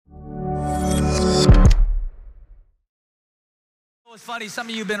It's funny, some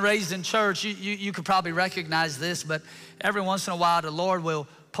of you have been raised in church, you could probably recognize this, but every once in a while the Lord will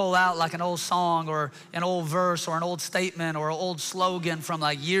pull out like an old song or an old verse or an old statement or an old slogan from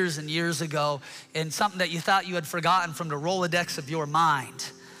like years and years ago, and something that you thought you had forgotten from the Rolodex of your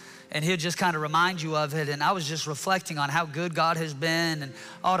mind. And he'll just kind of remind you of it. And I was just reflecting on how good God has been and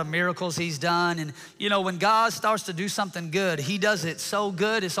all the miracles he's done. And you know, when God starts to do something good, he does it so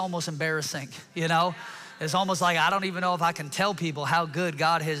good, it's almost embarrassing, you know? It's almost like I don't even know if I can tell people how good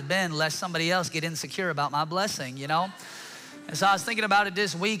God has been lest somebody else get insecure about my blessing, you know? And so I was thinking about it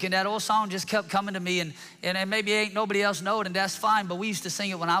this week, and that old song just kept coming to me, and maybe ain't nobody else know it, and that's fine, but we used to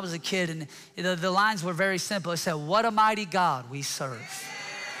sing it when I was a kid, and the lines were very simple. It said, what a mighty God we serve.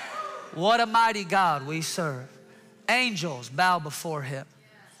 What a mighty God we serve. Angels bow before him.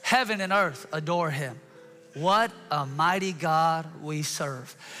 Heaven and earth adore him. What a mighty God we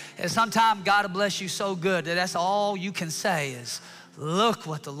serve. And sometimes God will bless you so good that that's all you can say is, look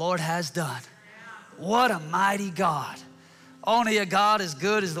what the Lord has done. What a mighty God. Only a God as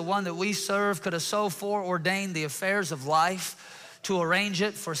good as the one that we serve could have so foreordained the affairs of life to arrange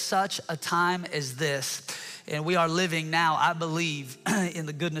it for such a time as this. And we are living now, I believe, in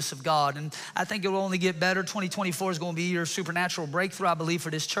the goodness of God. And I think it will only get better. 2024 is going to be a year of supernatural breakthrough, I believe,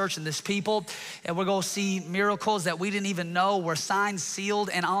 for this church and this people. And we're going to see miracles that we didn't even know were signed, sealed,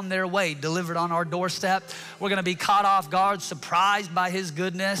 and on their way, delivered on our doorstep. We're going to be caught off guard, surprised by his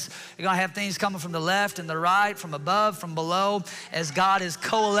goodness. You're going to have things coming from the left and the right, from above, from below, as God is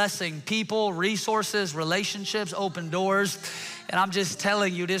coalescing people, resources, relationships, open doors. And I'm just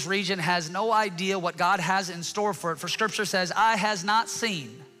telling you, this region has no idea what God has in store for it. For scripture says, eye has not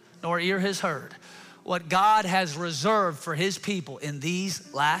seen, nor ear has heard what God has reserved for his people in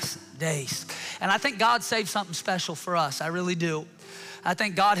these last days. And I think God saved something special for us. I really do. I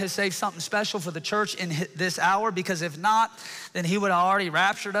think God has saved something special for the church in this hour, because if not, then he would have already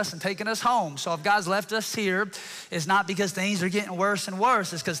raptured us and taken us home. So if God's left us here, it's not because things are getting worse and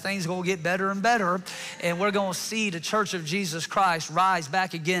worse. It's because things are going to get better and better. And we're going to see the Church of Jesus Christ rise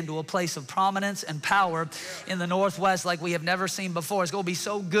back again to a place of prominence and power in the Northwest like we have never seen before. It's going to be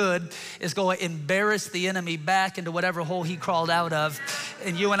so good. It's going to embarrass the enemy back into whatever hole he crawled out of.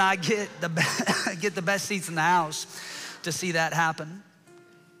 And you and I get the best seats in the house to see that happen.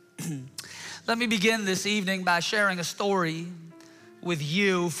 Let me begin this evening by sharing a story with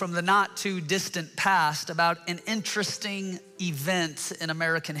you from the not too distant past about an interesting event in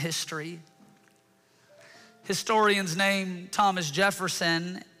American history. Historians name Thomas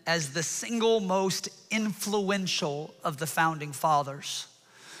Jefferson as the single most influential of the founding fathers.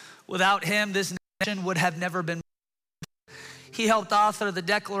 Without him, this nation would have never been. He helped author the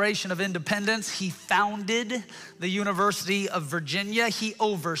Declaration of Independence. He founded the University of Virginia. He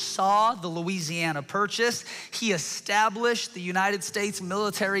oversaw the Louisiana Purchase. He established the United States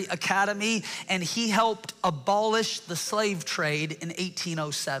Military Academy, and he helped abolish the slave trade in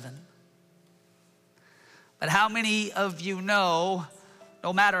 1807. But how many of you know,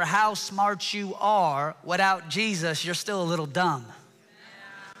 no matter how smart you are, without Jesus, you're still a little dumb?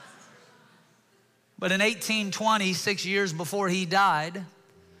 But in 1820, 6 years before he died,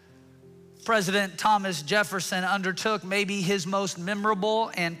 President Thomas Jefferson undertook maybe his most memorable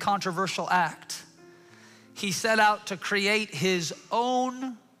and controversial act. He set out to create his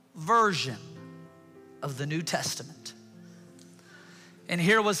own version of the New Testament. And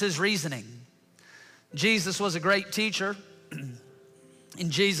here was his reasoning. Jesus was a great teacher,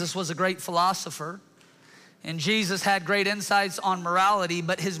 and Jesus was a great philosopher. And Jesus had great insights on morality,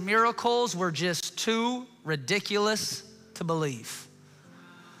 but his miracles were just too ridiculous to believe.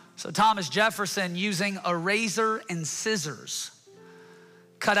 So Thomas Jefferson, using a razor and scissors,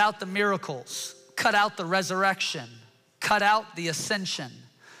 cut out the miracles, cut out the resurrection, cut out the ascension,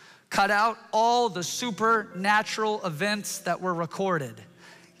 cut out all the supernatural events that were recorded.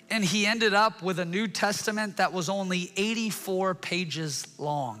 And he ended up with a New Testament that was only 84 pages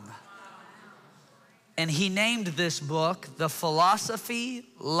long. And he named this book, The Philosophy,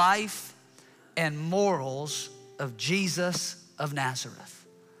 Life, and Morals of Jesus of Nazareth.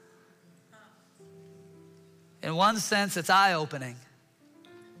 In one sense, it's eye-opening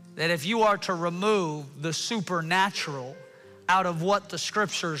that if you are to remove the supernatural out of what the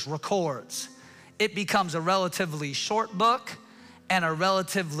scriptures records, it becomes a relatively short book and a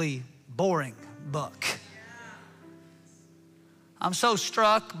relatively boring book. I'm so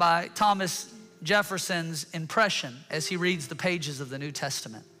struck by Thomas Jefferson's impression as he reads the pages of the New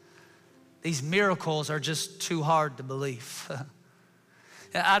Testament. These miracles are just too hard to believe.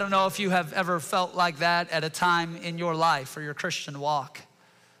 I don't know if you have ever felt like that at a time in your life or your Christian walk.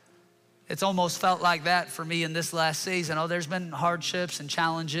 It's almost felt like that for me in this last season. Oh, there's been hardships and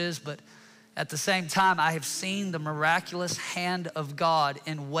challenges, but at the same time, I have seen the miraculous hand of God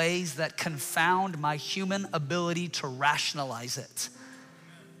in ways that confound my human ability to rationalize it.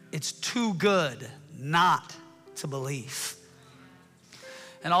 It's too good not to believe.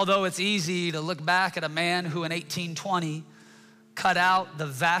 And although it's easy to look back at a man who in 1820 cut out the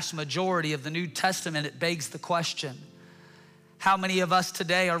vast majority of the New Testament, it begs the question, how many of us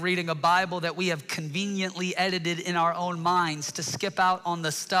today are reading a Bible that we have conveniently edited in our own minds to skip out on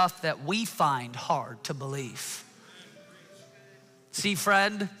the stuff that we find hard to believe? See,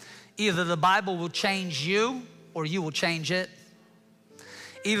 friend, either the Bible will change you or you will change it.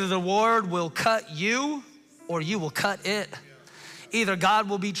 Either the word will cut you or you will cut it. Either God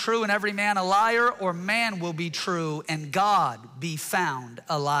will be true and every man a liar, or man will be true and God be found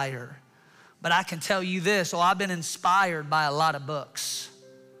a liar. But I can tell you this, I've been inspired by a lot of books,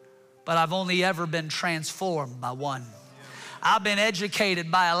 but I've only ever been transformed by one. I've been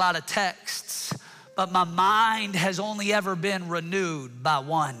educated by a lot of texts, but my mind has only ever been renewed by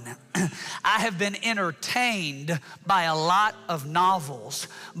one. I have been entertained by a lot of novels,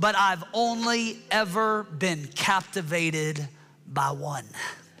 but I've only ever been captivated by one.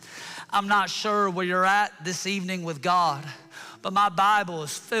 I'm not sure where you're at this evening with God, but my Bible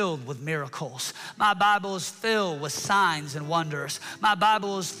is filled with miracles. My Bible is filled with signs and wonders. My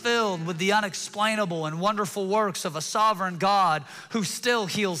Bible is filled with the unexplainable and wonderful works of a sovereign God who still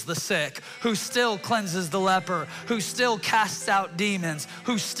heals the sick, who still cleanses the leper, who still casts out demons,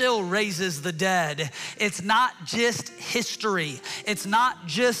 who still raises the dead. It's not just history. It's not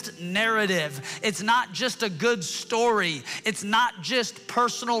just narrative. It's not just a good story. It's not just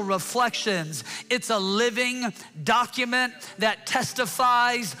personal reflections. It's a living document that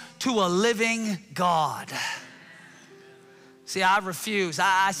testifies to a living God. See,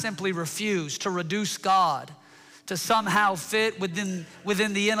 I simply refuse to reduce God to somehow fit within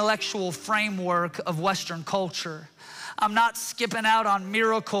the intellectual framework of Western culture. I'm not skipping out on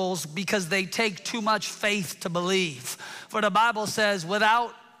miracles because they take too much faith to believe. For the Bible says,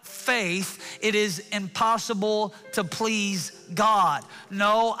 without faith, it is impossible to please God.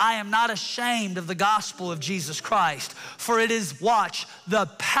 No, I am not ashamed of the gospel of Jesus Christ, for it is, watch, the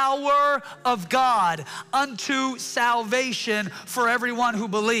power of God unto salvation for everyone who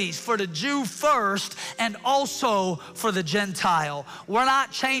believes, for the Jew first and also for the Gentile. We're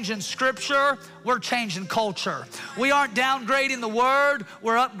not changing scripture, we're changing culture. We aren't downgrading the word,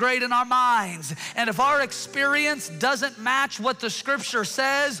 we're upgrading our minds. And if our experience doesn't match what the scripture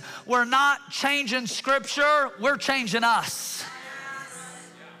says, we're not changing scripture, we're changing us.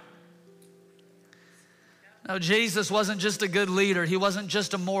 No, Jesus wasn't just a good leader. He wasn't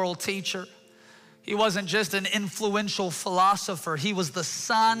just a moral teacher. He wasn't just an influential philosopher. He was the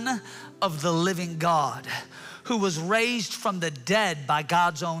Son of the living God who was raised from the dead by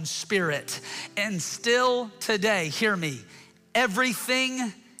God's own Spirit. And still today, hear me,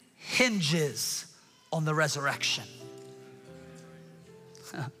 everything hinges on the resurrection.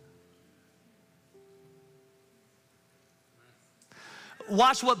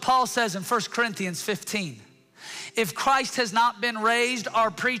 Watch what Paul says in 1 Corinthians 15. If Christ has not been raised,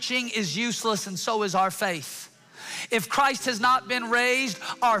 our preaching is useless and so is our faith. If Christ has not been raised,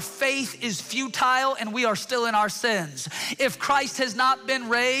 our faith is futile and we are still in our sins. If Christ has not been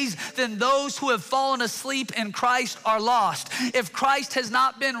raised, then those who have fallen asleep in Christ are lost. If Christ has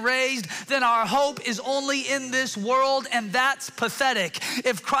not been raised, then our hope is only in this world, and that's pathetic.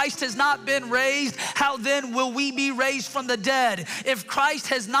 If Christ has not been raised, how then will we be raised from the dead? If Christ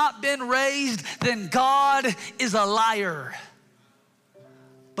has not been raised, then God is a liar.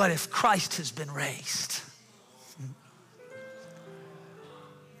 But if Christ has been raised,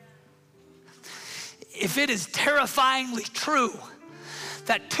 if it is terrifyingly true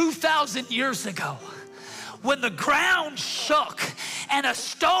that 2,000 years ago, when the ground shook and a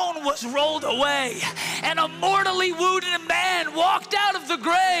stone was rolled away and a mortally wounded man walked out of the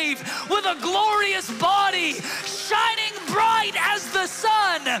grave with a glorious body shining bright as the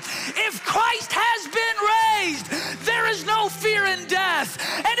sun, if Christ has been raised, there is no fear in death.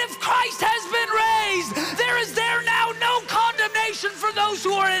 And if Christ has been raised, there is now no condemnation for those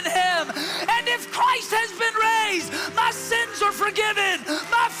who are in him. And if Christ has been raised, my sins are forgiven,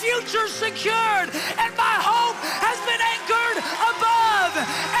 my future secured, and my hope has been anchored above.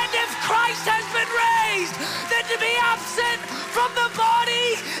 And if Christ has been raised, then to be absent from the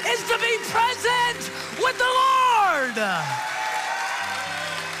body is to be present with the Lord.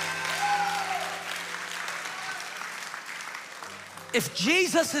 If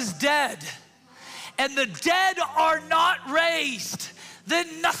Jesus is dead and the dead are not raised,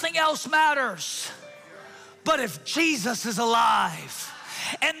 then nothing else matters. But if Jesus is alive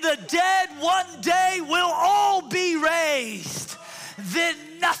and the dead one day will all be raised, then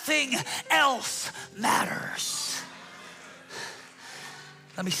nothing else matters.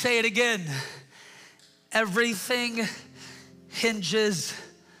 Let me say it again. Everything hinges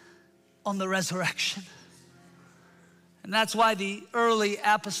on the resurrection. And that's why the early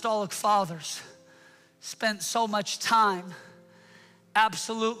apostolic fathers spent so much time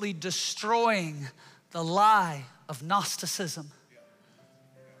absolutely destroying the lie of Gnosticism,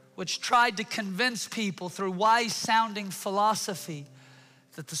 which tried to convince people through wise-sounding philosophy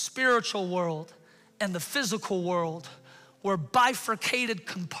that the spiritual world and the physical world were bifurcated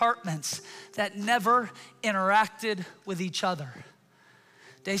compartments that never interacted with each other.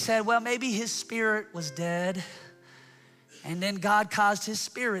 They said, well, maybe his spirit was dead, and then God caused his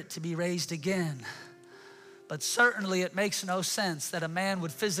spirit to be raised again. But certainly it makes no sense that a man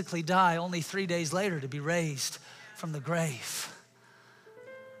would physically die only 3 days later to be raised from the grave.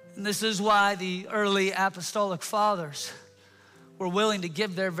 And this is why the early apostolic fathers were willing to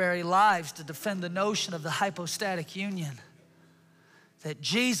give their very lives to defend the notion of the hypostatic union. That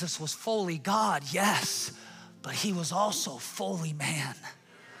Jesus was fully God, yes, but he was also fully man.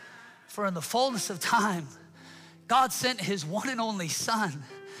 For in the fullness of time, God sent his one and only Son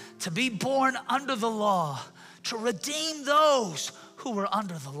to be born under the law, to redeem those who were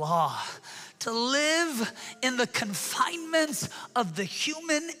under the law, to live in the confinements of the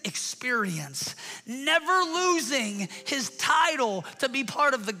human experience, never losing his title to be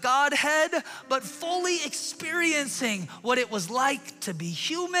part of the Godhead, but fully experiencing what it was like to be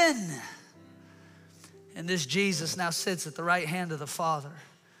human. And this Jesus now sits at the right hand of the Father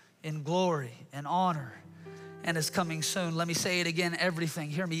in glory and honor and is coming soon. Let me say it again, everything,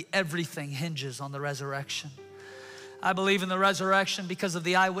 hear me, everything hinges on the resurrection. I believe in the resurrection because of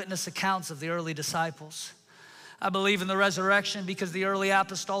the eyewitness accounts of the early disciples. I believe in the resurrection because the early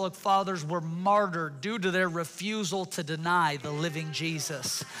apostolic fathers were martyred due to their refusal to deny the living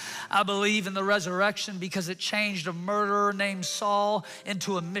Jesus. I believe in the resurrection because it changed a murderer named Saul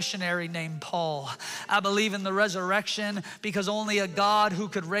into a missionary named Paul. I believe in the resurrection because only a God who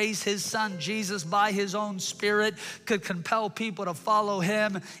could raise his Son Jesus by his own Spirit could compel people to follow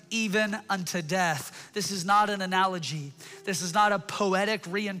him even unto death. This is not an analogy. This is not a poetic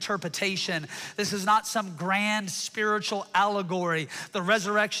reinterpretation. This is not some grand spiritual allegory. The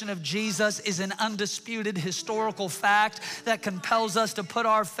resurrection of Jesus is an undisputed historical fact that compels us to put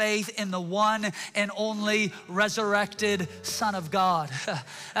our faith in the one and only resurrected Son of God.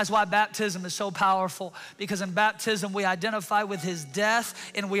 That's why baptism is so powerful, because in baptism we identify with his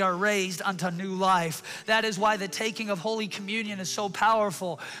death and we are raised unto new life. That is why the taking of Holy Communion is so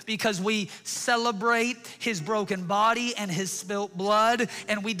powerful, because we celebrate his broken body and his spilt blood,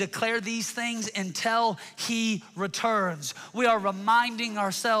 and we declare these things until he returns. We are reminding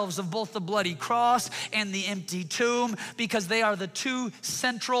ourselves of both the bloody cross and the empty tomb, because they are the two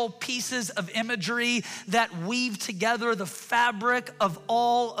central pieces of imagery that weave together the fabric of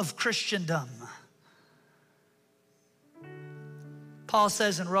all of Christendom. Paul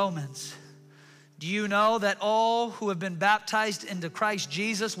says in Romans, do you know that all who have been baptized into Christ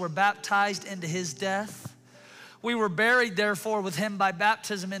Jesus were baptized into his death? We were buried, therefore, with him by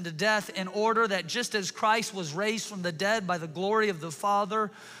baptism into death, in order that just as Christ was raised from the dead by the glory of the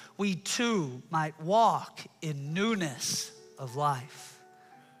Father, we too might walk in newness of life.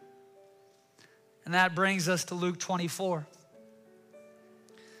 And that brings us to Luke 24,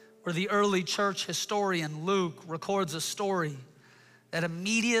 where the early church historian Luke records a story that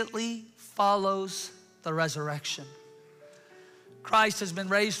immediately follows the resurrection. Christ has been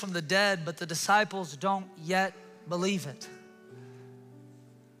raised from the dead, but the disciples don't yet believe it.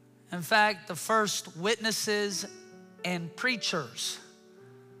 In fact, the first witnesses and preachers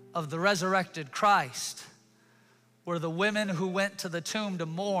of the resurrected Christ were the women who went to the tomb to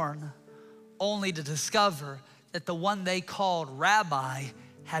mourn, only to discover that the one they called Rabbi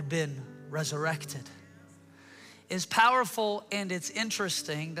had been resurrected. It's powerful and it's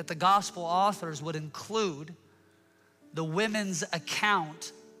interesting that the gospel authors would include the women's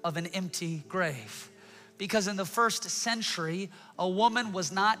account of an empty grave. Because in the first century, a woman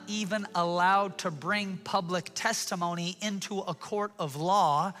was not even allowed to bring public testimony into a court of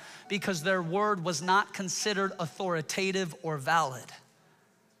law because their word was not considered authoritative or valid.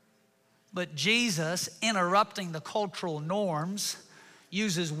 But Jesus, interrupting the cultural norms,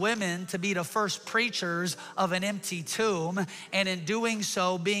 uses women to be the first preachers of an empty tomb, and in doing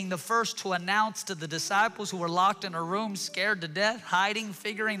so, being the first to announce to the disciples who were locked in a room, scared to death, hiding,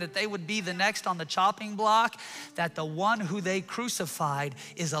 figuring that they would be the next on the chopping block, that the one who they crucified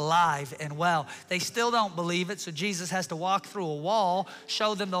is alive and well. They still don't believe it, so Jesus has to walk through a wall,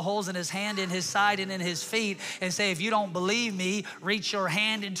 show them the holes in his hand, in his side, and in his feet, and say, if you don't believe me, reach your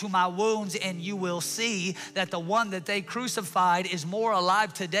hand into my wounds and you will see that the one that they crucified is more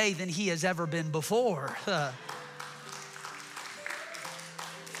alive today than he has ever been before.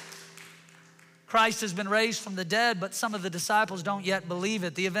 Christ has been raised from the dead, but some of the disciples don't yet believe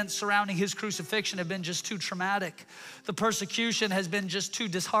it. The events surrounding his crucifixion have been just too traumatic. The persecution has been just too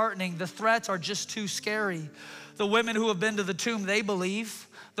disheartening. The threats are just too scary. The women who have been to the tomb, they believe.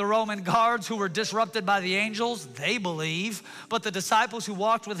 The Roman guards who were disrupted by the angels, they believe. But the disciples who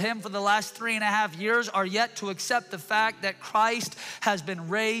walked with him for the last 3.5 years are yet to accept the fact that Christ has been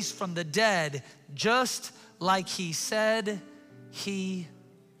raised from the dead, just like he said he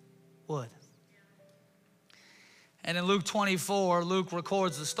would. And in Luke 24, Luke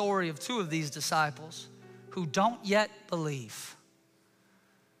records the story of two of these disciples who don't yet believe.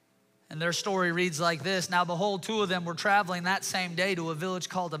 And their story reads like this. Now behold, two of them were traveling that same day to a village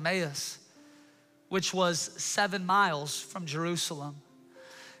called Emmaus, which was 7 miles from Jerusalem.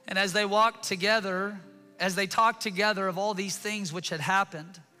 And as they walked together, as they talked together of all these things which had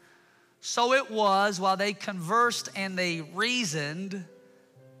happened, so it was while they conversed and they reasoned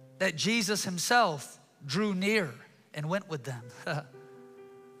that Jesus himself drew near and went with them.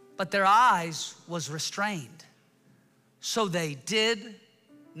 But their eyes was restrained, so they did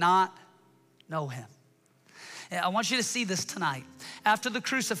not know him. I want you to see this tonight. After the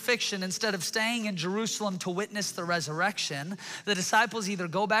crucifixion, instead of staying in Jerusalem to witness the resurrection, the disciples either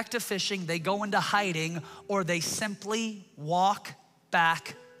go back to fishing, they go into hiding, or they simply walk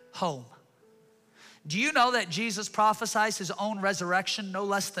back home. Do you know that Jesus prophesies his own resurrection no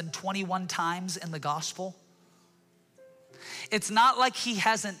less than 21 times in the gospel? It's not like he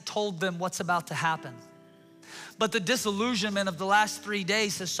hasn't told them what's about to happen. But the disillusionment of the last 3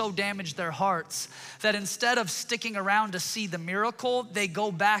 days has so damaged their hearts that instead of sticking around to see the miracle, they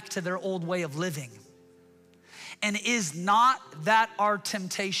go back to their old way of living. And is not that our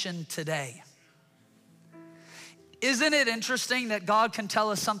temptation today? Isn't it interesting that God can tell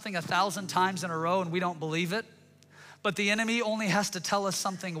us something 1,000 times in a row and we don't believe it? But the enemy only has to tell us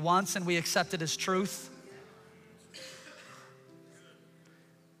something once and we accept it as truth.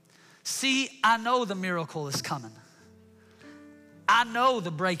 See, I know the miracle is coming. I know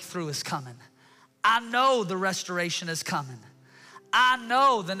the breakthrough is coming. I know the restoration is coming. I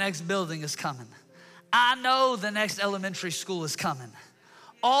know the next building is coming. I know the next elementary school is coming.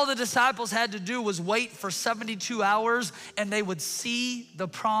 All the disciples had to do was wait for 72 hours and they would see the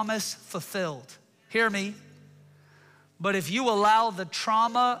promise fulfilled. Hear me. But if you allow the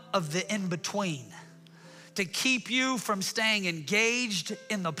trauma of the in-between to keep you from staying engaged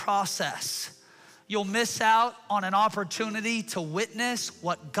in the process, you'll miss out on an opportunity to witness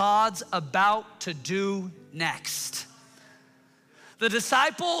what God's about to do next. The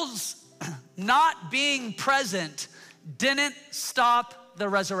disciples not being present didn't stop the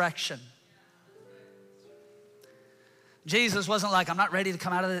resurrection. Jesus wasn't like, I'm not ready to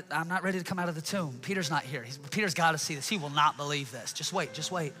come out of the tomb. Peter's not here. Peter's got to see this. He will not believe this. Just wait,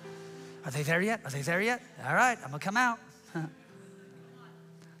 just wait. Are they there yet? Are they there yet? All right, I'm gonna come out.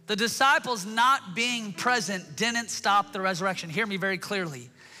 The disciples not being present didn't stop the resurrection. Hear me very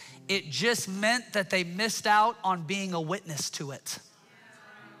clearly. It just meant that they missed out on being a witness to it.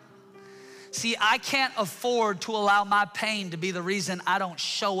 See, I can't afford to allow my pain to be the reason I don't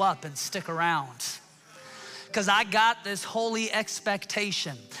show up and stick around. Because I got this holy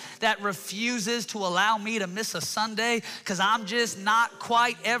expectation that refuses to allow me to miss a Sunday because I'm just not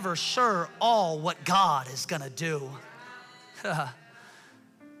quite ever sure all what God is gonna do.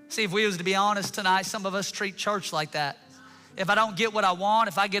 See, if we was to be honest tonight, some of us treat church like that. If I don't get what I want,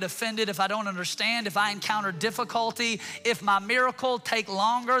 if I get offended, if I don't understand, if I encounter difficulty, if my miracle take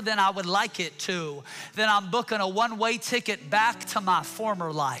longer than I would like it to, then I'm booking a one-way ticket back to my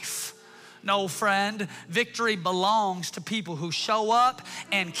former life. No, friend, victory belongs to people who show up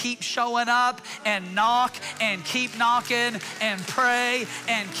and keep showing up and knock and keep knocking and pray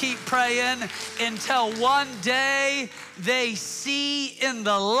and keep praying until one day they see in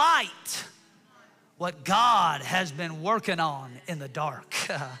the light what God has been working on in the dark.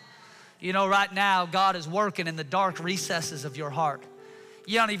 You know, right now, God is working in the dark recesses of your heart.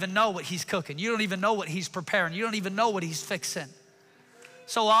 You don't even know what he's cooking. You don't even know what he's preparing. You don't even know what he's fixing.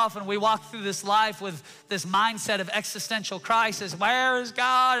 So often we walk through this life with this mindset of existential crisis. Where is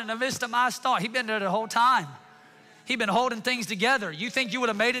God in the midst of my storm? He's been there the whole time. He's been holding things together. You think you would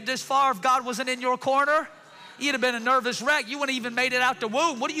have made it this far if God wasn't in your corner? You'd have been a nervous wreck. You wouldn't even made it out the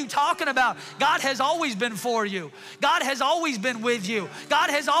womb. What are you talking about? God has always been for you. God has always been with you. God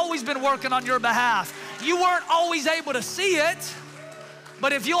has always been working on your behalf. You weren't always able to see it,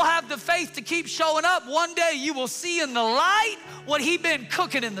 but if you'll have the faith to keep showing up, one day you will see in the light what He's been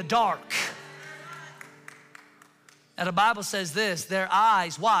cooking in the dark. And the Bible says this, their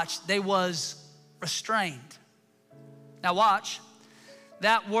eyes, watch, they was restrained. Now watch,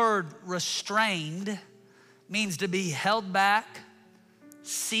 that word restrained means to be held back,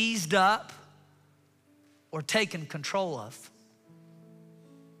 seized up, or taken control of.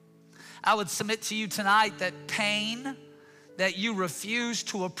 I would submit to you tonight that pain that you refuse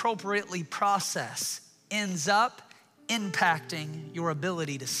to appropriately process ends up impacting your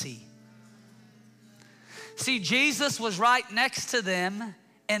ability to see. See, Jesus was right next to them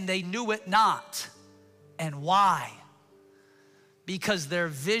and they knew it not. And why? Because their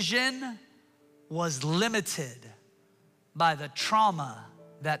vision was limited by the trauma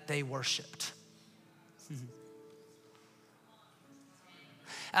that they worshiped.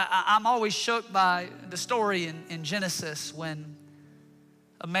 I'm always shook by the story in Genesis when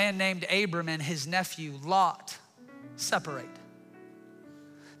a man named Abram and his nephew Lot separate.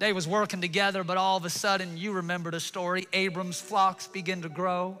 They was working together, but all of a sudden, you remember the story, Abram's flocks begin to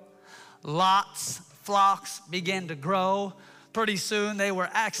grow. Lot's flocks began to grow. Pretty soon they were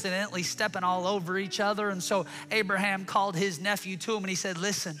accidentally stepping all over each other. And so Abraham called his nephew to him and he said,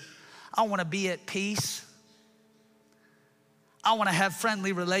 listen, I want to be at peace. I want to have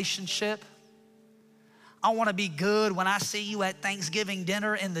friendly relationship. I want to be good when I see you at Thanksgiving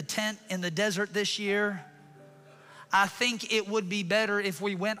dinner in the tent in the desert this year. I think it would be better if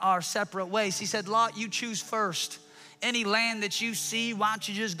we went our separate ways. He said, Lot, you choose first. Any land that you see, why don't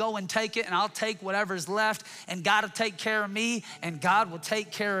you just go and take it and I'll take whatever's left and God will take care of me and God will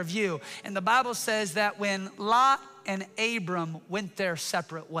take care of you. And the Bible says that when Lot and Abram went their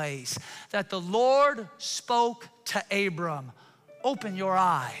separate ways, that the Lord spoke to Abram, open your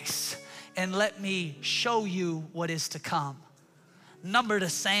eyes and let me show you what is to come. Number the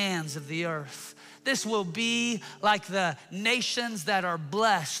sands of the earth. This will be like the nations that are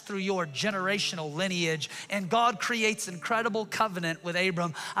blessed through your generational lineage. And God creates incredible covenant with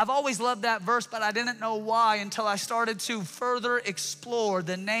Abram. I've always loved that verse, but I didn't know why until I started to further explore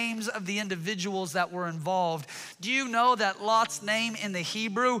the names of the individuals that were involved. Do you know that Lot's name in the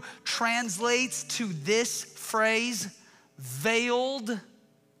Hebrew translates to this phrase, veiled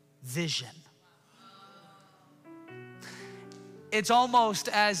vision? It's almost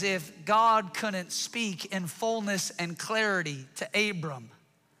as if God couldn't speak in fullness and clarity to Abram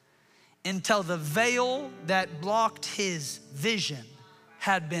until the veil that blocked his vision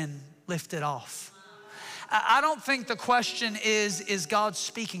had been lifted off. I don't think the question is God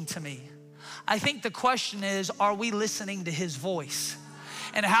speaking to me? I think the question is, are we listening to His voice?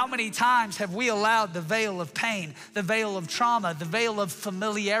 And how many times have we allowed the veil of pain, the veil of trauma, the veil of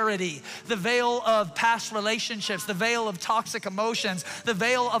familiarity, the veil of past relationships, the veil of toxic emotions, the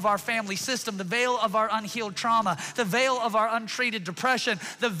veil of our family system, the veil of our unhealed trauma, the veil of our untreated depression,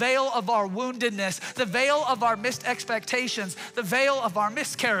 the veil of our woundedness, the veil of our missed expectations, the veil of our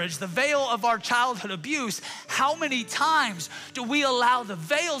miscarriage, the veil of our childhood abuse? How many times do we allow the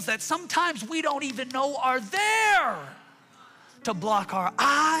veils that sometimes we don't even know are there to block our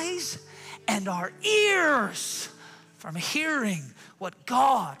eyes and our ears from hearing what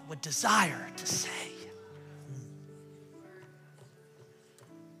God would desire to say?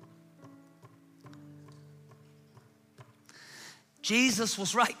 Jesus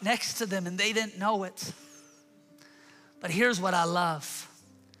was right next to them and they didn't know it. But here's what I love.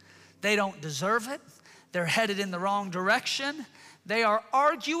 They don't deserve it. They're headed in the wrong direction. They are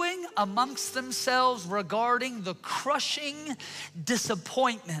arguing amongst themselves regarding the crushing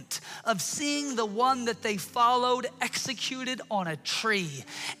disappointment of seeing the one that they followed executed on a tree.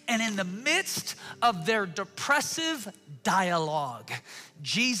 And in the midst of their depressive dialogue,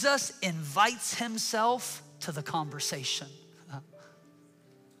 Jesus invites Himself to the conversation.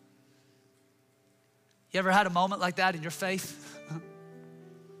 You ever had a moment like that in your faith?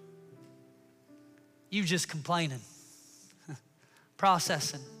 You just complaining,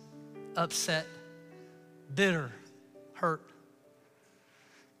 processing, upset, bitter, hurt.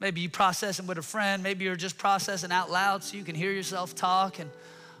 Maybe you processing with a friend. Maybe you're just processing out loud so you can hear yourself talk. And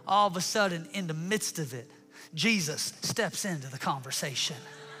all of a sudden, in the midst of it, Jesus steps into the conversation.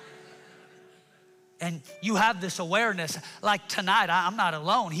 And you have this awareness, like tonight, I'm not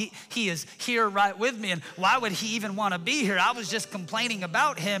alone. He is here right with me. And why would he even want to be here? I was just complaining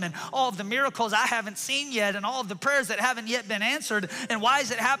about him and all of the miracles I haven't seen yet and all of the prayers that haven't yet been answered. And why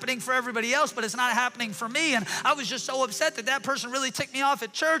is it happening for everybody else, but it's not happening for me? And I was just so upset that that person really ticked me off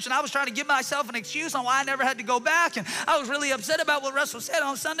at church. And I was trying to give myself an excuse on why I never had to go back. And I was really upset about what Russell said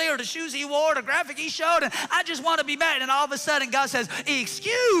on Sunday or the shoes he wore or the graphic he showed. And I just want to be mad. And all of a sudden God says,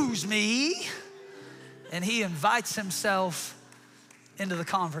 excuse me. And he invites himself into the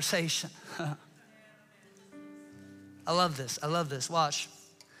conversation. I love this. I love this. Watch.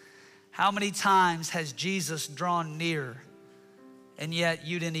 How many times has Jesus drawn near and yet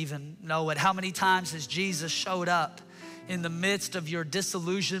you didn't even know it? How many times has Jesus showed up in the midst of your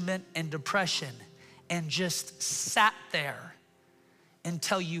disillusionment and depression and just sat there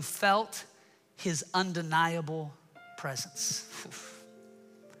until you felt his undeniable presence?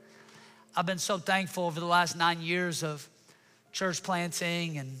 I've been so thankful over the last 9 years of church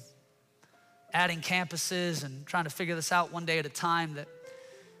planting and adding campuses and trying to figure this out one day at a time that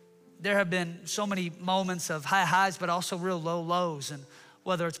there have been so many moments of high highs, but also real low lows. And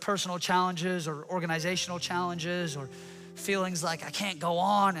whether it's personal challenges or organizational challenges or feelings like I can't go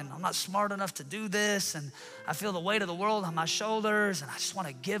on and I'm not smart enough to do this and I feel the weight of the world on my shoulders and I just want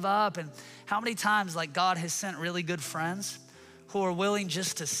to give up. And how many times like God has sent really good friends who are willing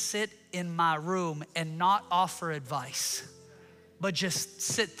just to sit in my room and not offer advice, but just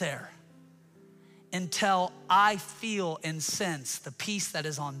sit there until I feel and sense the peace that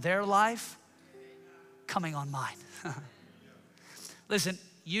is on their life coming on mine. Listen,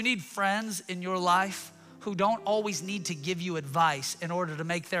 you need friends in your life who don't always need to give you advice in order to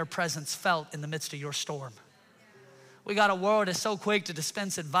make their presence felt in the midst of your storm. We got a world that's so quick to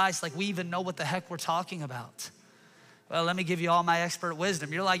dispense advice like we even know what the heck we're talking about. Well, let me give you all my expert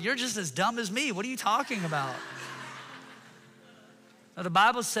wisdom. You're like, you're just as dumb as me. What are you talking about? Now, the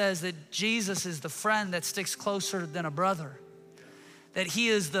Bible says that Jesus is the friend that sticks closer than a brother, that he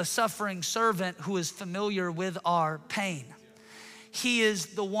is the suffering servant who is familiar with our pain. He is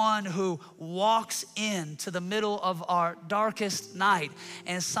the one who walks into the middle of our darkest night.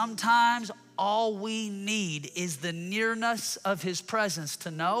 And sometimes all we need is the nearness of his presence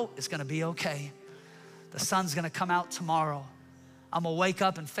to know it's gonna be okay. The sun's gonna come out tomorrow. I'm gonna wake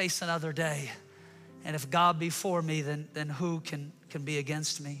up and face another day. And if God be for me, then who can be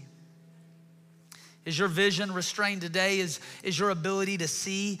against me? Is your vision restrained today? Is your ability to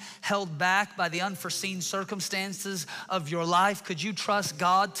see held back by the unforeseen circumstances of your life? Could you trust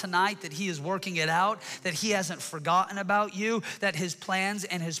God tonight that he is working it out, that he hasn't forgotten about you, that his plans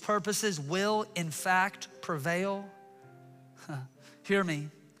and his purposes will in fact prevail? Hear me.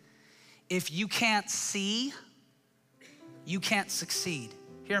 If you can't see, you can't succeed.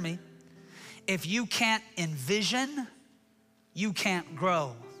 Hear me. If you can't envision, you can't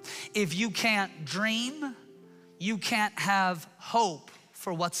grow. If you can't dream, you can't have hope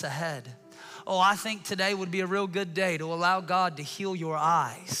for what's ahead. Oh, I think today would be a real good day to allow God to heal your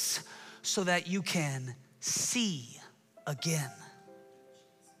eyes so that you can see again.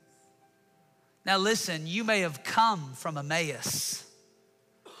 Now listen, you may have come from Emmaus,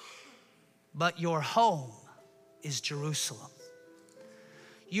 but your home is Jerusalem.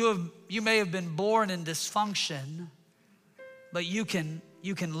 You may have been born in dysfunction, but you can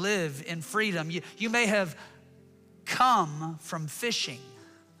live in freedom. You may have come from fishing,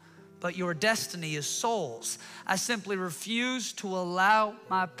 but your destiny is souls. I simply refuse to allow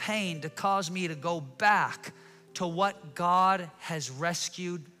my pain to cause me to go back to what God has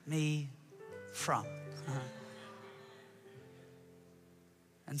rescued me from.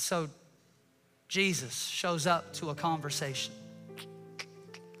 And so Jesus shows up to a conversation.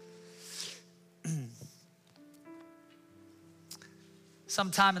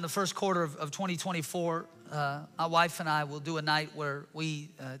 Sometime in the first quarter of 2024, my wife and I will do a night where we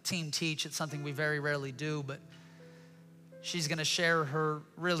team teach. It's something we very rarely do, but she's gonna share her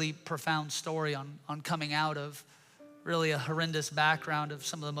really profound story on coming out of really a horrendous background of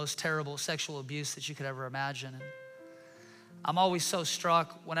some of the most terrible sexual abuse that you could ever imagine. And I'm always so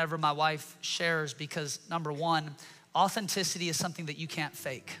struck whenever my wife shares because number one, authenticity is something that you can't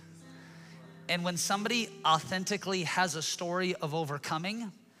fake. And when somebody authentically has a story of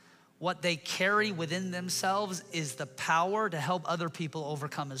overcoming, what they carry within themselves is the power to help other people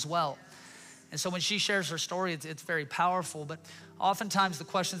overcome as well. And so when she shares her story, it's very powerful. But oftentimes the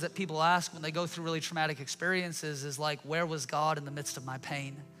questions that people ask when they go through really traumatic experiences is like, where was God in the midst of my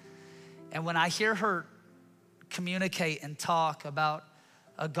pain? And when I hear her communicate and talk about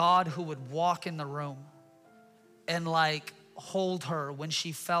a God who would walk in the room and like hold her when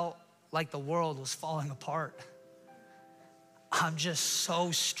she felt like the world was falling apart. I'm just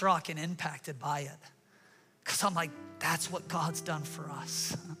so struck and impacted by it. Because I'm like, that's what God's done for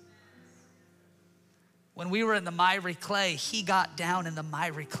us. When we were in the miry clay, he got down in the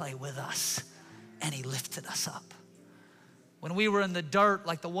miry clay with us and he lifted us up. When we were in the dirt,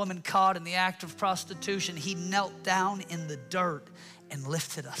 like the woman caught in the act of prostitution, he knelt down in the dirt and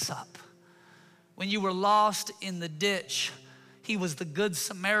lifted us up. When you were lost in the ditch, he was the good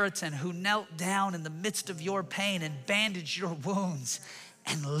Samaritan who knelt down in the midst of your pain and bandaged your wounds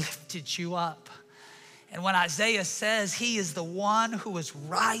and lifted you up. And when Isaiah says he is the one who is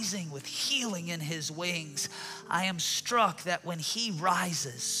rising with healing in his wings, I am struck that when he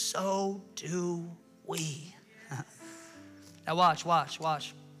rises, so do we. Now watch.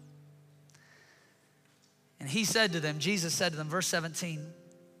 And he said to them, Jesus said to them, verse 17,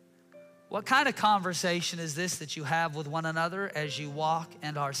 what kind of conversation is this that you have with one another as you walk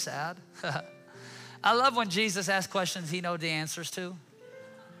and are sad? I love when Jesus asks questions he knows the answers to.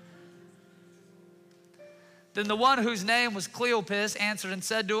 Then the one whose name was Cleopas answered and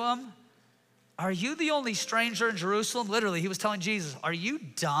said to him, are you the only stranger in Jerusalem? Literally, he was telling Jesus, are you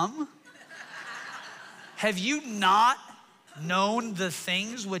dumb? Have you not known the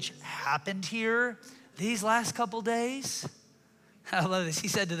things which happened here these last couple days? I love this. He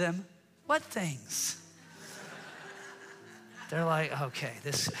said to them, what things? They're like, okay.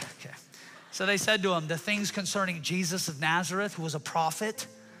 So they said to him, the things concerning Jesus of Nazareth, who was a prophet,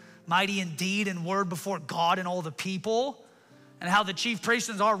 mighty in deed and word before God and all the people, and how the chief priests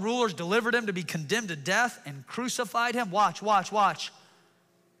and our rulers delivered him to be condemned to death and crucified him. Watch.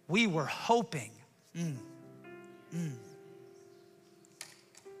 We were hoping.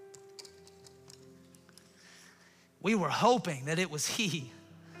 We were hoping that it was he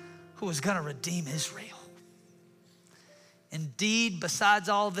who was going to redeem Israel. Indeed, besides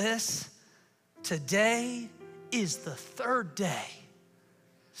all this, today is the third day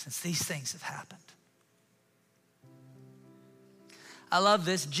since these things have happened. I love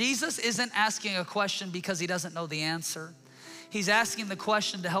this. Jesus isn't asking a question because he doesn't know the answer. He's asking the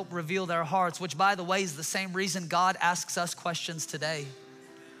question to help reveal their hearts, which, by the way, is the same reason God asks us questions today.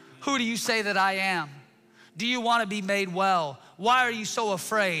 Who do you say that I am? Do you want to be made well? Why are you so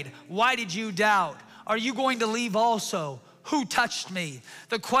afraid? Why did you doubt? Are you going to leave also? Who touched me?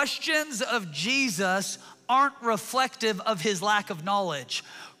 The questions of Jesus aren't reflective of his lack of knowledge.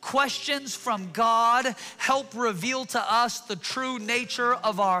 Questions from God help reveal to us the true nature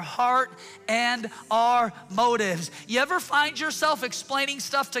of our heart and our motives. You ever find yourself explaining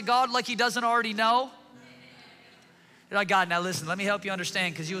stuff to God like he doesn't already know? You're like, God, now listen, let me help you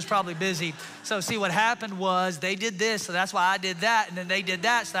understand, because he was probably busy. So see, what happened was they did this, so that's why I did that, and then they did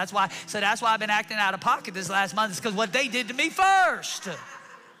that, so that's why I've been acting out of pocket this last month. It's because what they did to me first.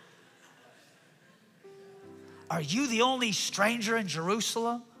 Are you the only stranger in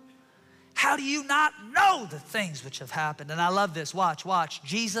Jerusalem? How do you not know the things which have happened? And I love this. Watch.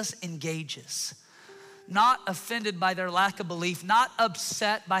 Jesus engages. Not offended by their lack of belief, not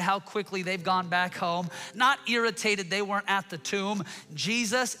upset by how quickly they've gone back home, not irritated they weren't at the tomb.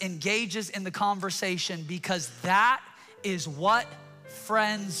 Jesus engages in the conversation because that is what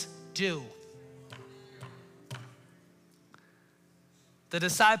friends do. The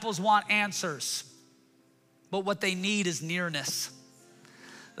disciples want answers, but what they need is nearness.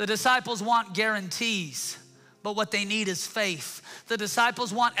 The disciples want guarantees, but what they need is faith. The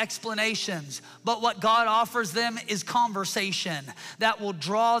disciples want explanations, but what God offers them is conversation that will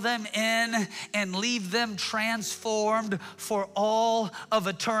draw them in and leave them transformed for all of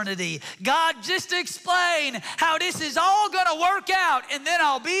eternity. God, just explain how this is all gonna work out and then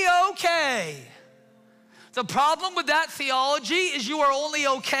I'll be okay. The problem with that theology is you are only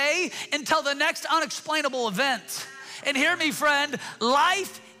okay until the next unexplainable event. And hear me, friend,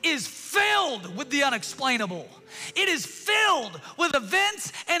 life is filled with the unexplainable. It is filled with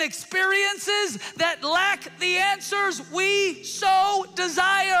events and experiences that lack the answers we so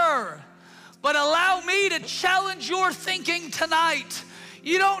desire. But allow me to challenge your thinking tonight.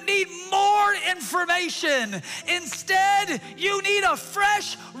 You don't need more information. Instead, you need a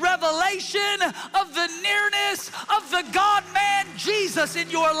fresh revelation of the nearness of the God-man Jesus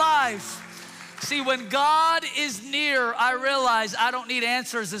in your life. See, when God is near, I realize I don't need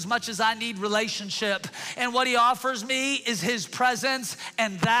answers as much as I need relationship. And what he offers me is his presence,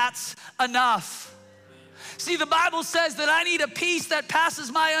 and that's enough. See, the Bible says that I need a peace that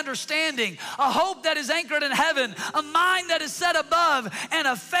passes my understanding, a hope that is anchored in heaven, a mind that is set above, and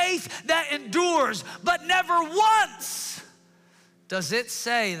a faith that endures. But never once does it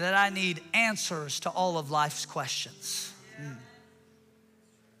say that I need answers to all of life's questions.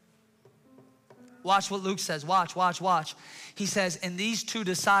 Watch what Luke says. Watch. He says, and these two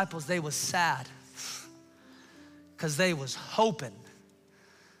disciples, they was sad because they was hoping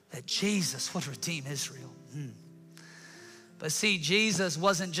that Jesus would redeem Israel. But see, Jesus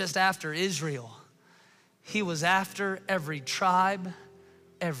wasn't just after Israel. He was after every tribe,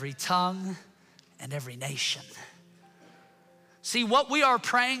 every tongue, and every nation. See, what we are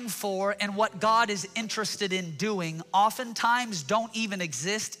praying for and what God is interested in doing oftentimes don't even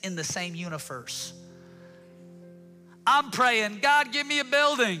exist in the same universe. I'm praying, God, give me a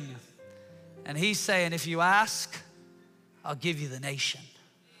building. And he's saying, if you ask, I'll give you the nation.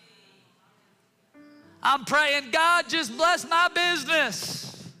 I'm praying, God, just bless my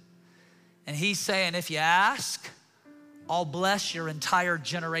business. And he's saying, if you ask, I'll bless your entire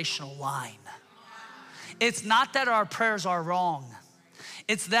generational line. It's not that our prayers are wrong.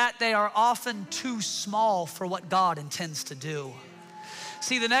 It's that they are often too small for what God intends to do.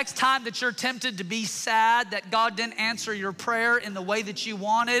 See, the next time that you're tempted to be sad that God didn't answer your prayer in the way that you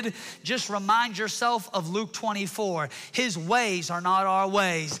wanted, just remind yourself of Luke 24. His ways are not our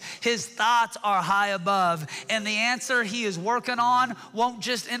ways. His thoughts are high above. And the answer he is working on won't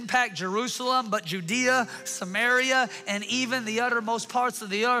just impact Jerusalem, but Judea, Samaria, and even the uttermost parts of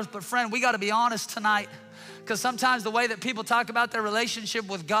the earth. But friend, we got to be honest tonight. Because sometimes the way that people talk about their relationship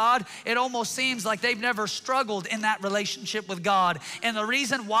with God, it almost seems like they've never struggled in that relationship with God. And the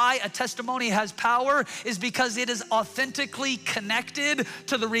reason why a testimony has power is because it is authentically connected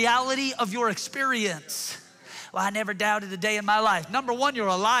to the reality of your experience. Well, I never doubted a day in my life. Number one, you're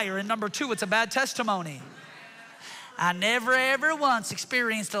a liar. And number two, it's a bad testimony. I never ever once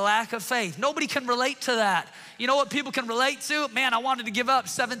experienced a lack of faith. Nobody can relate to that. You know what people can relate to? Man, I wanted to give up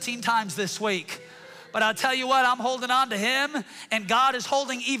 17 times this week. But I'll tell you what, I'm holding on to him, and God is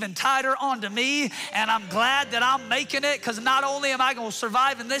holding even tighter onto me, and I'm glad that I'm making it, because not only am I going to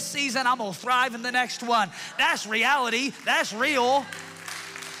survive in this season, I'm going to thrive in the next one. That's reality. That's real.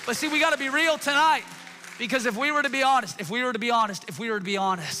 But see, we got to be real tonight, because if we were to be honest,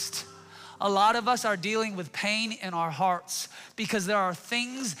 a lot of us are dealing with pain in our hearts because there are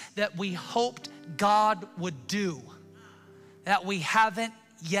things that we hoped God would do that we haven't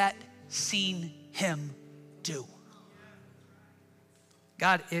yet seen him do.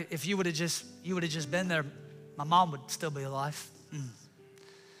 God, if you would have just been there, my mom would still be alive.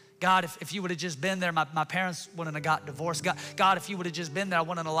 God, if you would have just been there, my parents wouldn't have got divorced. God, if you would have just been there, I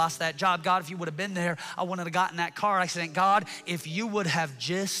wouldn't have lost that job. God, if you would have been there, I wouldn't have gotten that car accident. God, if you would have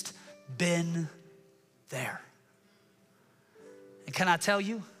just been there. And can I tell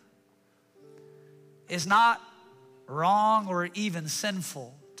you, it's not wrong or even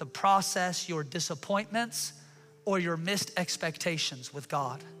sinful to process your disappointments or your missed expectations with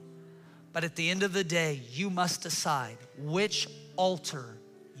God. But at the end of the day, you must decide which altar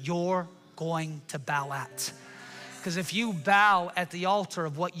you're going to bow at. Because if you bow at the altar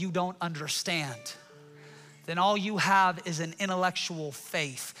of what you don't understand, then all you have is an intellectual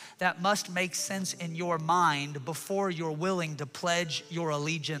faith that must make sense in your mind before you're willing to pledge your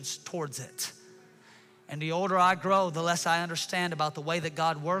allegiance towards it. And the older I grow, the less I understand about the way that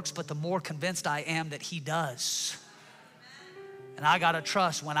God works, but the more convinced I am that he does. And I gotta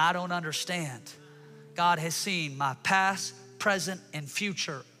trust when I don't understand. God has seen my past, present, and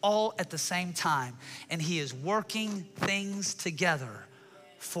future all at the same time. And he is working things together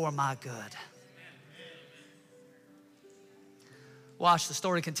for my good. Watch, the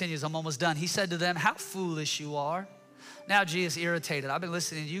story continues. I'm almost done. He said to them, how foolish you are. Now Jesus irritated. I've been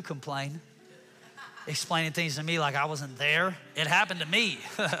listening to you complain, explaining things to me like I wasn't there. It happened to me.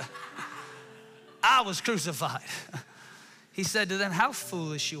 I was crucified. He said to them, how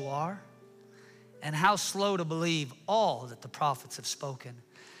foolish you are, and how slow to believe all that the prophets have spoken.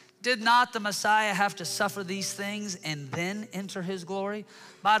 Did not the Messiah have to suffer these things and then enter his glory?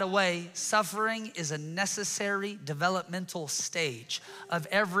 By the way, suffering is a necessary developmental stage of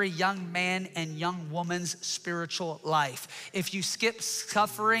every young man and young woman's spiritual life. If you skip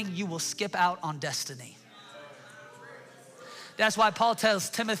suffering, you will skip out on destiny. That's why Paul tells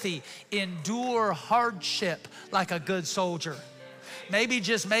Timothy, endure hardship like a good soldier. Maybe,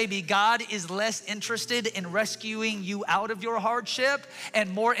 just maybe, God is less interested in rescuing you out of your hardship and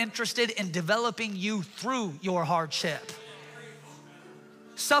more interested in developing you through your hardship.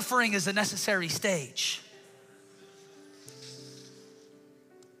 Suffering is a necessary stage.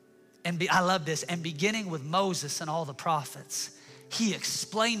 And I love this. And beginning with Moses and all the prophets, he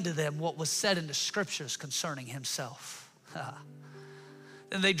explained to them what was said in the scriptures concerning himself.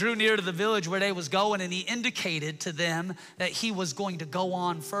 And they drew near to the village where they was going, and he indicated to them that he was going to go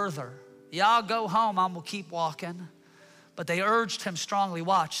on further. Y'all go home, I'm gonna keep walking. But they urged him strongly,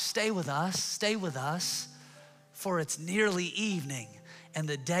 watch, stay with us, for it's nearly evening and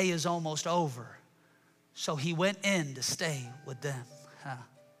the day is almost over. So he went in to stay with them.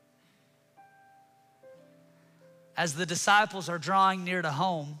 As the disciples are drawing near to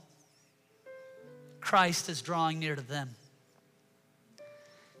home, Christ is drawing near to them.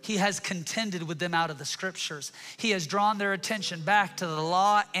 He has contended with them out of the scriptures. He has drawn their attention back to the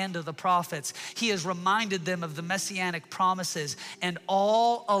law and to the prophets. He has reminded them of the messianic promises, and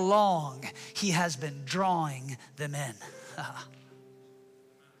all along, he has been drawing them in.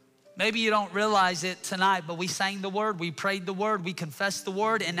 Maybe you don't realize it tonight, but we sang the word, we prayed the word, we confessed the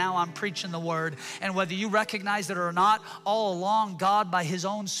word, and now I'm preaching the word. And whether you recognize it or not, all along, God, by his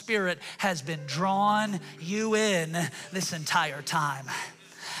own Spirit, has been drawing you in this entire time.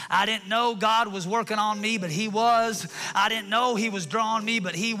 I didn't know God was working on me, but he was. I didn't know he was drawing me,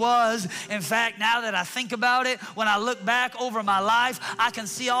 but he was. In fact, now that I think about it, when I look back over my life, I can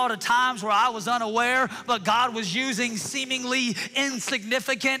see all the times where I was unaware, but God was using seemingly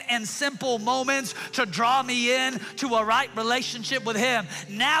insignificant and simple moments to draw me in to a right relationship with him.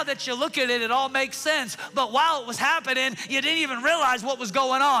 Now that you look at it, it all makes sense. But while it was happening, you didn't even realize what was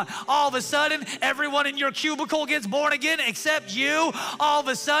going on. All of a sudden, everyone in your cubicle gets born again except you. All of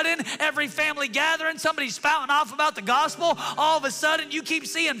a sudden, every family gathering, somebody's spouting off about the gospel. All of a sudden, you keep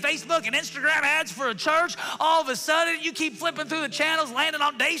seeing Facebook and Instagram ads for a church. All of a sudden, you keep flipping through the channels, landing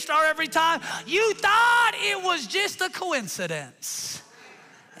on Daystar every time. You thought it was just a coincidence.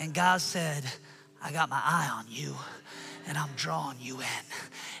 And God said, I got my eye on you, and I'm drawing you in.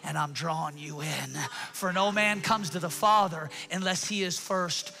 And I'm drawing you in. For no man comes to the Father unless he is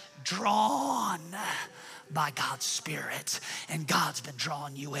first drawn by God's Spirit, and God's been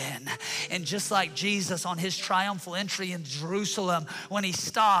drawing you in. And just like Jesus on his triumphal entry in Jerusalem, when he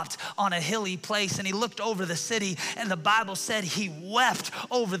stopped on a hilly place and he looked over the city, and the Bible said he wept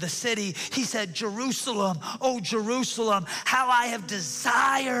over the city. He said, Jerusalem, oh Jerusalem, how I have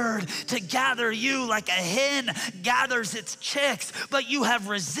desired to gather you like a hen gathers its chicks, but you have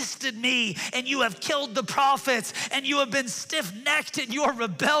resisted me, and you have killed the prophets, and you have been stiff-necked in your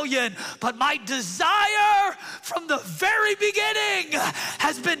rebellion. But my desire from the very beginning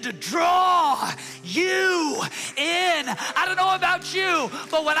has been to draw you in. I don't know about you,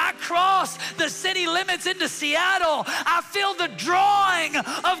 but when I cross the city limits into Seattle, I feel the drawing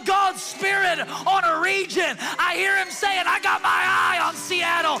of God's Spirit on a region. I hear him saying, I got my eye on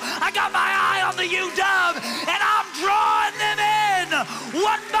Seattle. I got my eye on the UW, and I'm drawing them in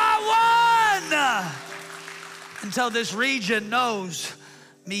one by one until this region knows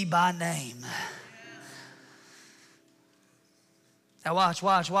me by name. Now watch.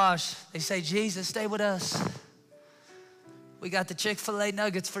 They say, Jesus, stay with us. We got the Chick-fil-A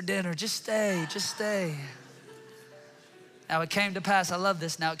nuggets for dinner. Just stay. Now it came to pass, I love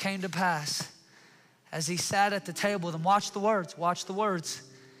this. Now it came to pass, as he sat at the table with them, watch the words,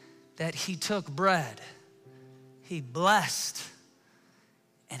 that he took bread, he blessed,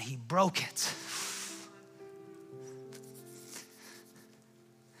 and he broke it.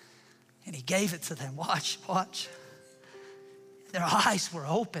 And he gave it to them. Watch. Their eyes were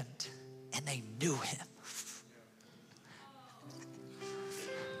opened and they knew him.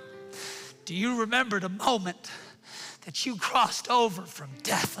 Do you remember the moment that you crossed over from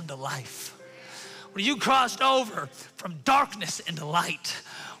death into life? Where you crossed over from darkness into light?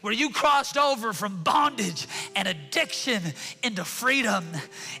 Where you crossed over from bondage and addiction into freedom?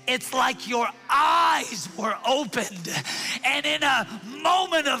 It's like your eyes were opened, and in a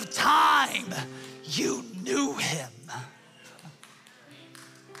moment of time, you knew him.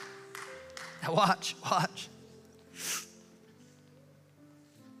 Now watch.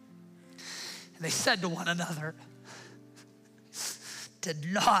 And they said to one another, did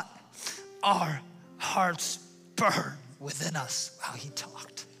not our hearts burn within us while he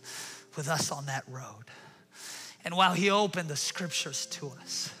talked with us on that road, and while he opened the scriptures to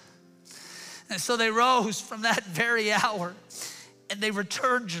us? And so they rose from that very hour, and they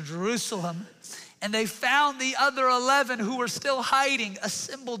returned to Jerusalem, and they found the other 11 who were still hiding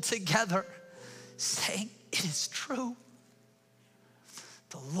assembled together, saying, it is true,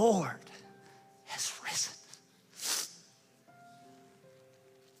 the Lord has risen.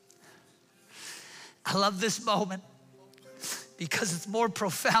 I love this moment because it's more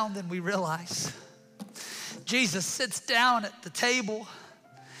profound than we realize. Jesus sits down at the table,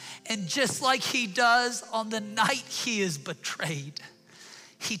 and just like he does on the night he is betrayed,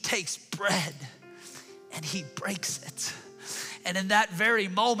 he takes bread and he breaks it. And in that very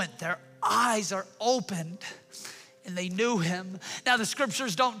moment, their eyes are opened and they knew him. Now the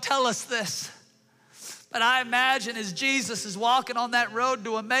scriptures don't tell us this, But I imagine as Jesus is walking on that road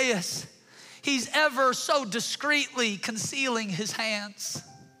to Emmaus, he's ever so discreetly concealing his hands.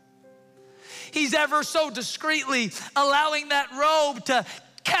 He's ever so discreetly allowing that robe to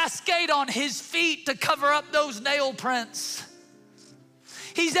cascade on his feet to cover up those nail prints.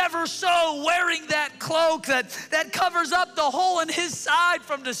 He's ever so wearing that cloak that covers up the hole in his side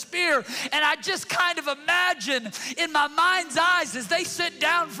from the spear. And I just kind of imagine in my mind's eyes as they sit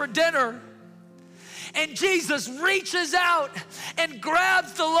down for dinner, and Jesus reaches out and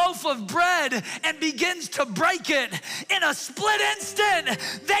grabs the loaf of bread and begins to break it. In a split instant,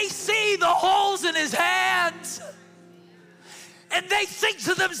 they see the holes in his hands. And they think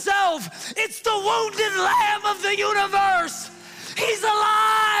to themselves, it's the wounded Lamb of the universe. He's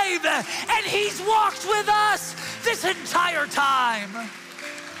alive, and he's walked with us this entire time.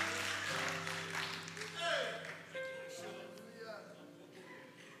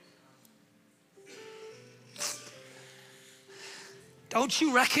 Don't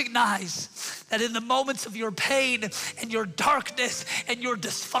you recognize that in the moments of your pain and your darkness and your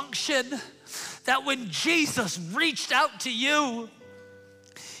dysfunction, that when Jesus reached out to you,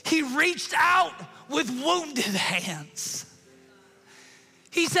 he reached out with wounded hands.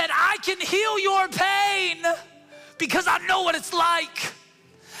 He said, I can heal your pain because I know what it's like.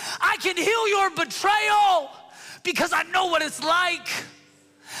 I can heal your betrayal because I know what it's like.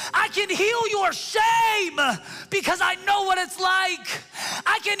 I can heal your shame because I know what it's like.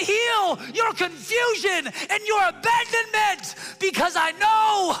 I can heal your confusion and your abandonment because I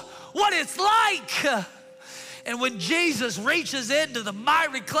know what it's like. And when Jesus reaches into the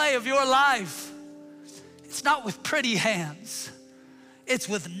miry clay of your life, it's not with pretty hands. It's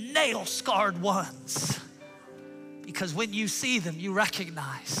with nail-scarred ones. Because when you see them, you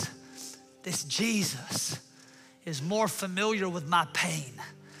recognize this Jesus is more familiar with my pain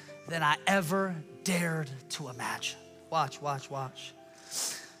than I ever dared to imagine. Watch, watch, watch.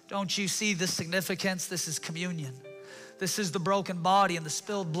 Don't you see the significance? This is communion. This is the broken body and the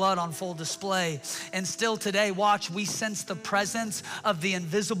spilled blood on full display. And still today, watch, we sense the presence of the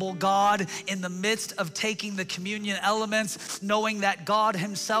invisible God in the midst of taking the communion elements, knowing that God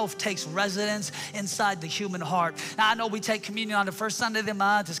himself takes residence inside the human heart. Now, I know we take communion on the first Sunday of the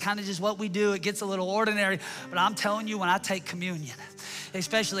month. It's kind of just what we do. It gets a little ordinary. But I'm telling you, when I take communion,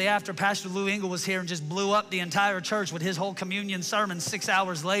 especially after Pastor Lou Engle was here and just blew up the entire church with his whole communion sermon 6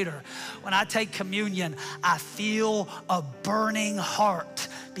 hours later. When I take communion, I feel a burning heart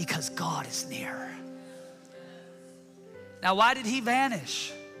because God is near. Now, why did he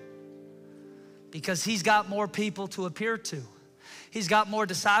vanish? Because he's got more people to appear to. He's got more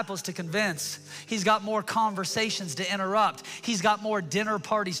disciples to convince. He's got more conversations to interrupt. He's got more dinner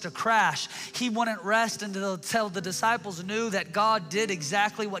parties to crash. He wouldn't rest until the disciples knew that God did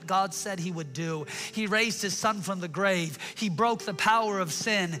exactly what God said he would do. He raised his son from the grave. He broke the power of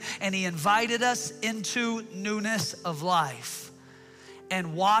sin, and he invited us into newness of life.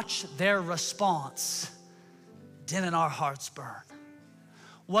 And watch their response. Didn't our hearts burn?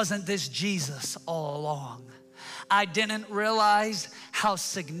 Wasn't this Jesus all along? I didn't realize how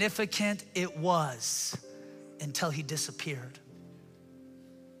significant it was until he disappeared.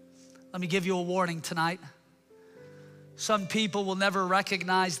 Let me give you a warning tonight. Some people will never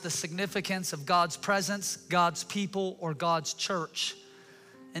recognize the significance of God's presence, God's people, or God's church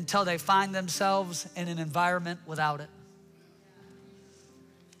until they find themselves in an environment without it.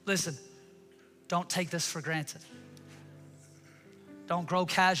 Listen, don't take this for granted. Don't grow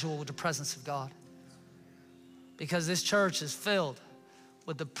casual with the presence of God. Because this church is filled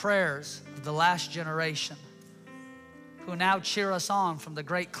with the prayers of the last generation who now cheer us on from the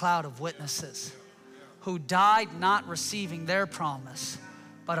great cloud of witnesses who died not receiving their promise,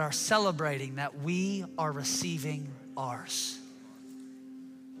 but are celebrating that we are receiving ours.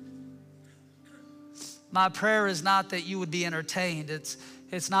 My prayer is not that you would be entertained.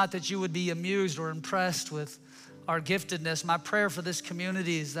 It's not that you would be amused or impressed with our giftedness. My prayer for this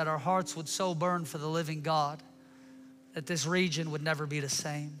community is that our hearts would so burn for the living God that this region would never be the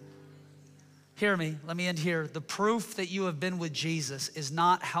same. Hear me, let me end here. The proof that you have been with Jesus is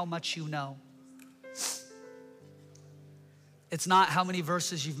not how much you know. It's not how many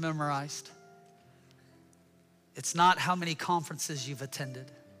verses you've memorized. It's not how many conferences you've attended.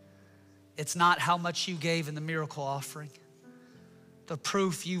 It's not how much you gave in the miracle offering. The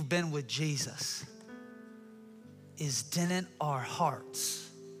proof you've been with Jesus is, didn't our hearts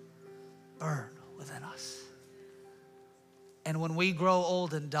burn within us? And when we grow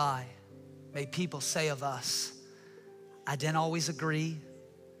old and die, may people say of us, I didn't always agree.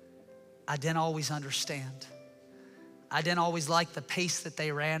 I didn't always understand. I didn't always like the pace that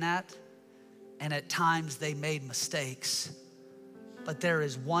they ran at. and at times they made mistakes. But there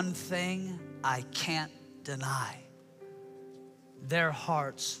is one thing I can't deny. Their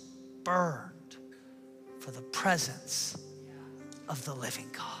hearts burned for the presence of the living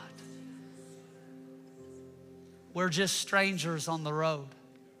God. We're just strangers on the road,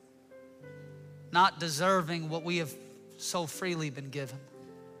 not deserving what we have so freely been given.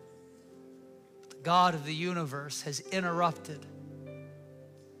 But the God of the universe has interrupted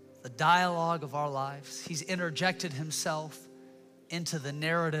the dialogue of our lives. He's interjected himself into the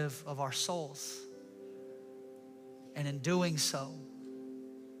narrative of our souls. And in doing so,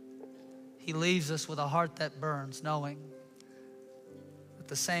 he leaves us with a heart that burns, knowing that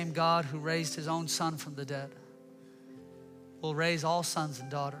the same God who raised his own son from the dead will raise all sons and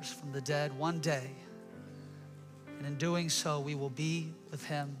daughters from the dead one day. And in doing so, we will be with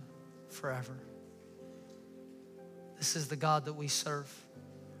him forever. This is the God that we serve.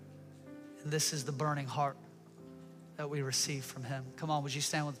 And this is the burning heart that we receive from him. Come on, would you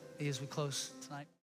stand with me as we close tonight?